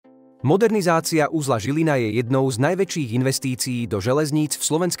Modernizácia uzla Žilina je jednou z najväčších investícií do železníc v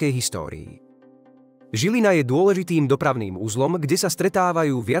slovenskej histórii. Žilina je dôležitým dopravným uzlom, kde sa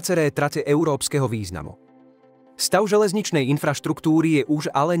stretávajú viaceré trate európskeho významu. Stav železničnej infraštruktúry je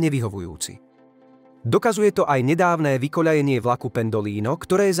už ale nevyhovujúci. Dokazuje to aj nedávne vykoľajenie vlaku Pendolino,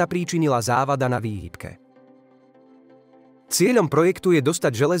 ktoré zapríčinila závada na výhybke. Cieľom projektu je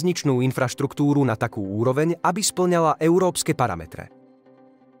dostať železničnú infraštruktúru na takú úroveň, aby spĺňala európske parametre.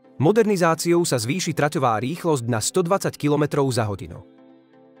 Modernizáciou sa zvýši traťová rýchlosť na 120 km za hodinu.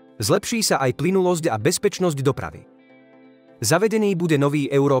 Zlepší sa aj plynulosť a bezpečnosť dopravy. Zavedený bude nový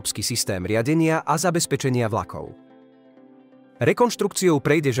európsky systém riadenia a zabezpečenia vlakov. Rekonštrukciou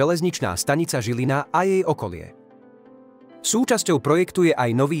prejde železničná stanica Žilina a jej okolie. Súčasťou projektu je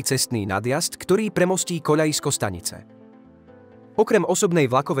aj nový cestný nadjazd, ktorý premostí koľajisko stanice. Okrem osobnej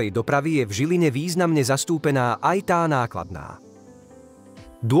vlakovej dopravy je v Žiline významne zastúpená aj tá nákladná.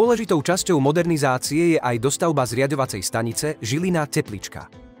 Dôležitou časťou modernizácie je aj dostavba zriaďovacej stanice Žilina Teplička.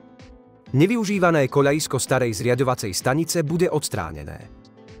 Nevyužívané koľajisko starej zriaďovacej stanice bude odstránené.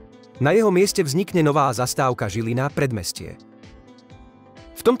 Na jeho mieste vznikne nová Zastávka Žilina predmestie.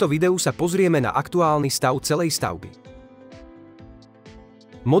 V tomto videu sa pozrieme na aktuálny stav celej stavby.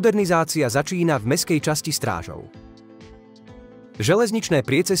 Modernizácia začína v mestskej časti Strážov. Železničné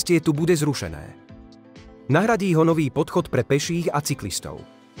priecestie tu bude zrušené. Nahradí ho nový podchod pre peších a cyklistov.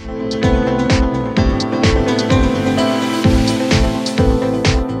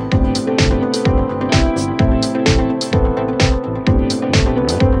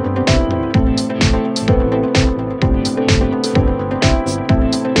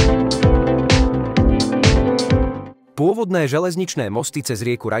 Pôvodné železničné mosty cez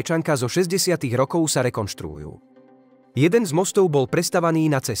rieku Rajčanka zo 60. rokov sa rekonštruujú. Jeden z mostov bol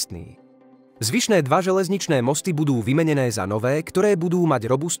prestavaný na cestný. Zvyšné dva železničné mosty budú vymenené za nové, ktoré budú mať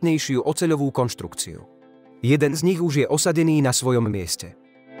robustnejšiu oceľovú konštrukciu. Jeden z nich už je osadený na svojom mieste.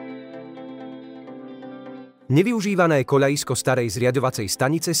 Nevyužívané koľajisko starej zriaďovacej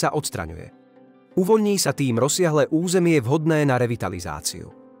stanice sa odstraňuje. Uvoľní sa tým rozsiahle územie vhodné na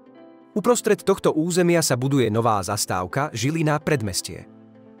revitalizáciu. Uprostred tohto územia sa buduje nová zastávka Žilina predmestie.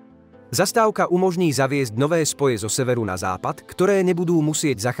 Zastávka umožní zaviesť nové spoje zo severu na západ, ktoré nebudú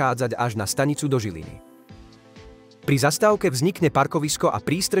musieť zachádzať až na stanicu do Žiliny. Pri zastávke vznikne parkovisko a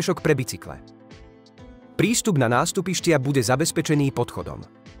prístrešok pre bicykle. Prístup na nástupištia bude zabezpečený podchodom.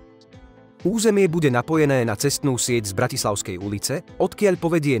 Územie bude napojené na cestnú sieť z Bratislavskej ulice, odkiaľ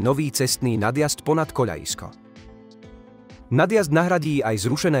povedie nový cestný nadjazd ponad koľajisko. Nadjazd nahradí aj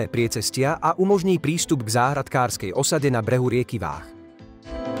zrušené priecestia a umožní prístup k záhradkárskej osade na brehu rieky Váh.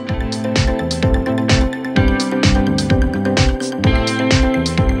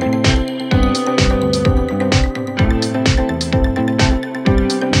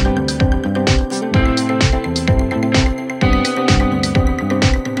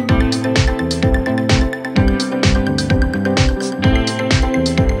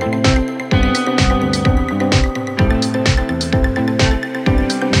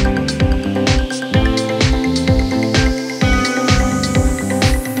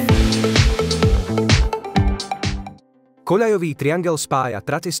 Koľajový triangel spája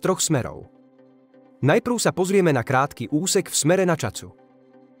trate z troch smerov. Najprv sa pozrieme na krátky úsek v smere na Čacu.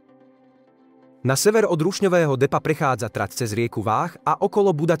 Na sever od rušňového depa prechádza trať cez rieku Váh a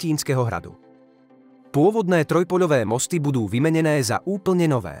okolo Budatínskeho hradu. Pôvodné trojpoľové mosty budú vymenené za úplne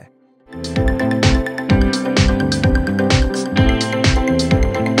nové.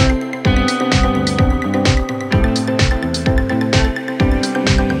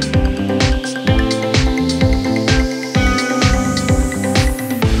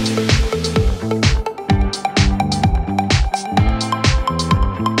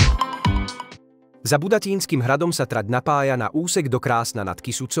 Za Budatínskym hradom sa trať napája na úsek do Krásna nad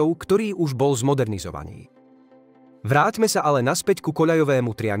Kysucou, ktorý už bol zmodernizovaný. Vráťme sa ale naspäť ku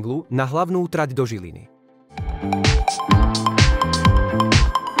koľajovému trianglu na hlavnú trať do Žiliny.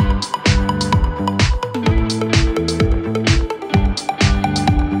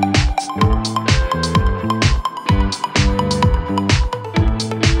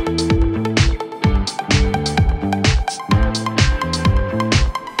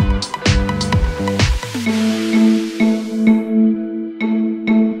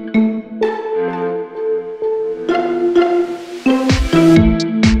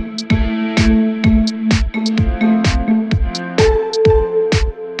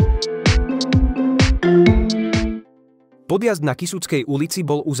 Podjazd na Kysuckej ulici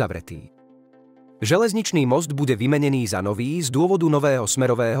bol uzavretý. Železničný most bude vymenený za nový z dôvodu nového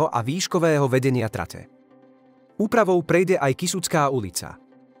smerového a výškového vedenia trate. Úpravou prejde aj Kysucká ulica.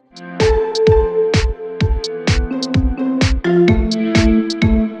 V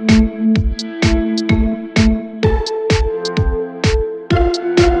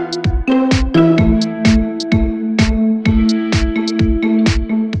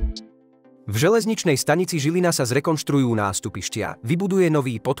železničnej stanici Žilina sa zrekonštruujú nástupištia, vybuduje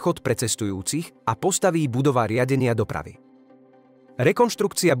nový podchod pre cestujúcich a postaví budova riadenia dopravy.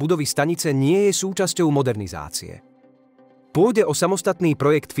 Rekonštrukcia budovy stanice nie je súčasťou modernizácie. Pôjde o samostatný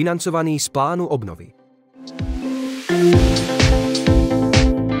projekt financovaný z plánu obnovy.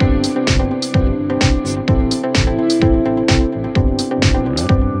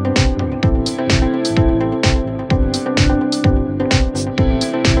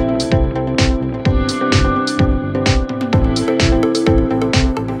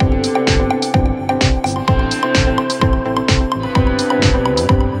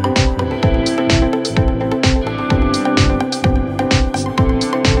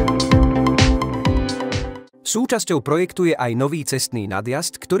 Súčasťou projektu je aj nový cestný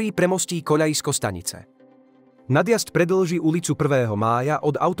nadjazd, ktorý premostí koľajisko stanice. Nadjazd predĺži ulicu 1. mája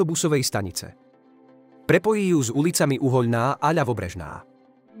od autobusovej stanice. Prepojí ju s ulicami Uhoľná a Ľavobrežná.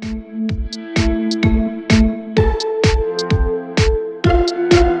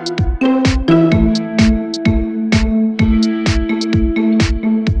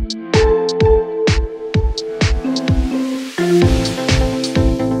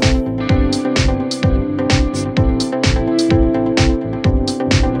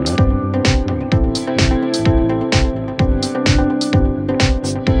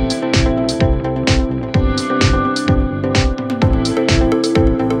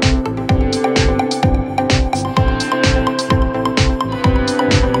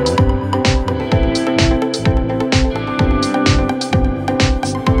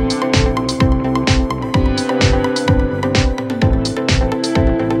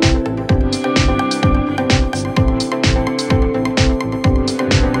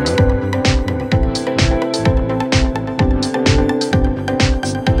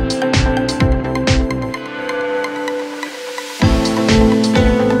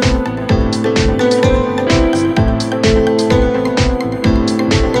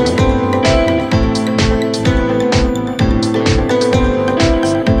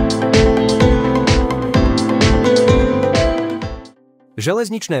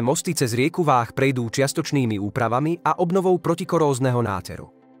 Železničné mosty cez rieku Váh prejdú čiastočnými úpravami a obnovou protikorózneho náteru.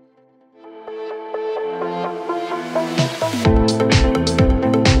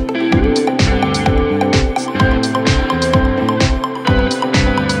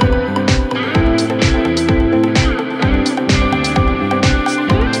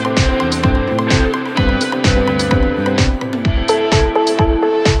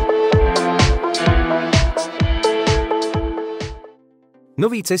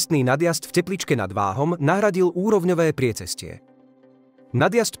 Nový cestný nadjazd v Tepličke nad Váhom nahradil úrovňové priecestie.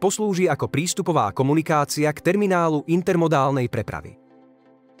 Nadjazd poslúži ako prístupová komunikácia k terminálu intermodálnej prepravy.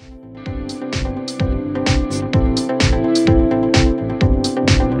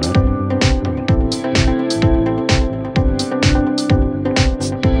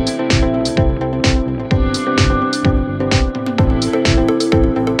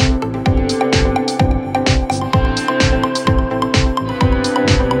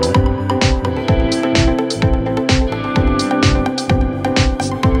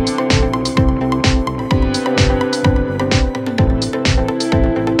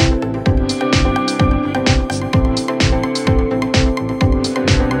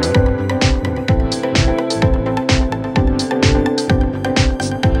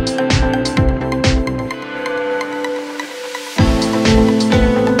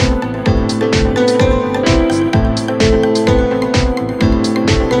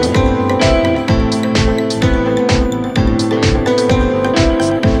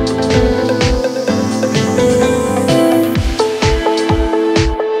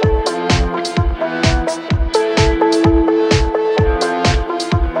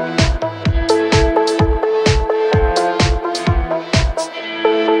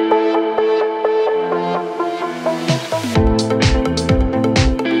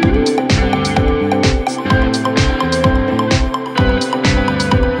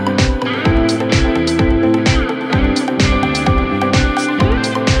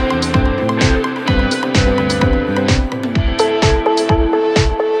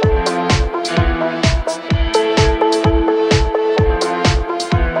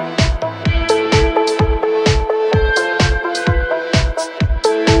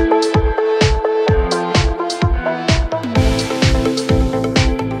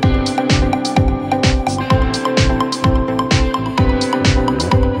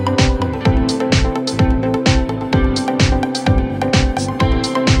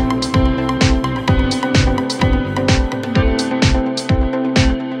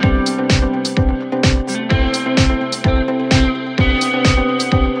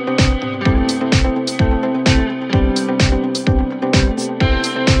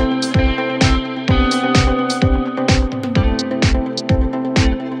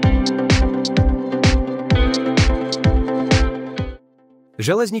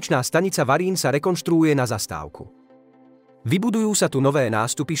 Železničná stanica Varín sa rekonštruuje na zastávku. Vybudujú sa tu nové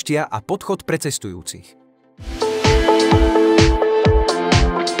nástupištia a podchod pre cestujúcich.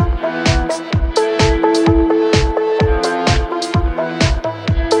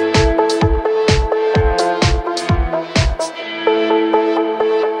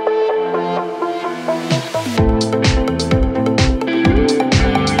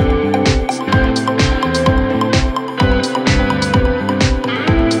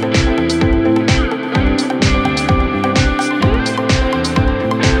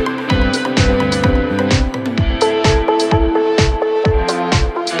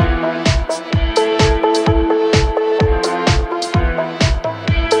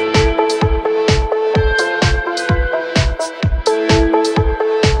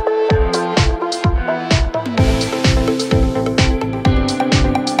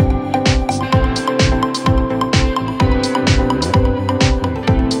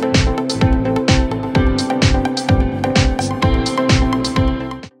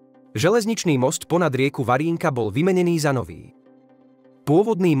 Železničný most ponad rieku Varínka bol vymenený za nový.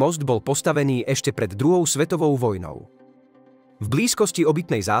 Pôvodný most bol postavený ešte pred druhou svetovou vojnou. V blízkosti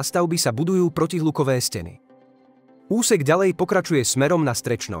obytnej zástavby sa budujú protihlukové steny. Úsek ďalej pokračuje smerom na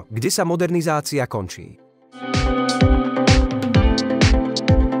Strečno, kde sa modernizácia končí.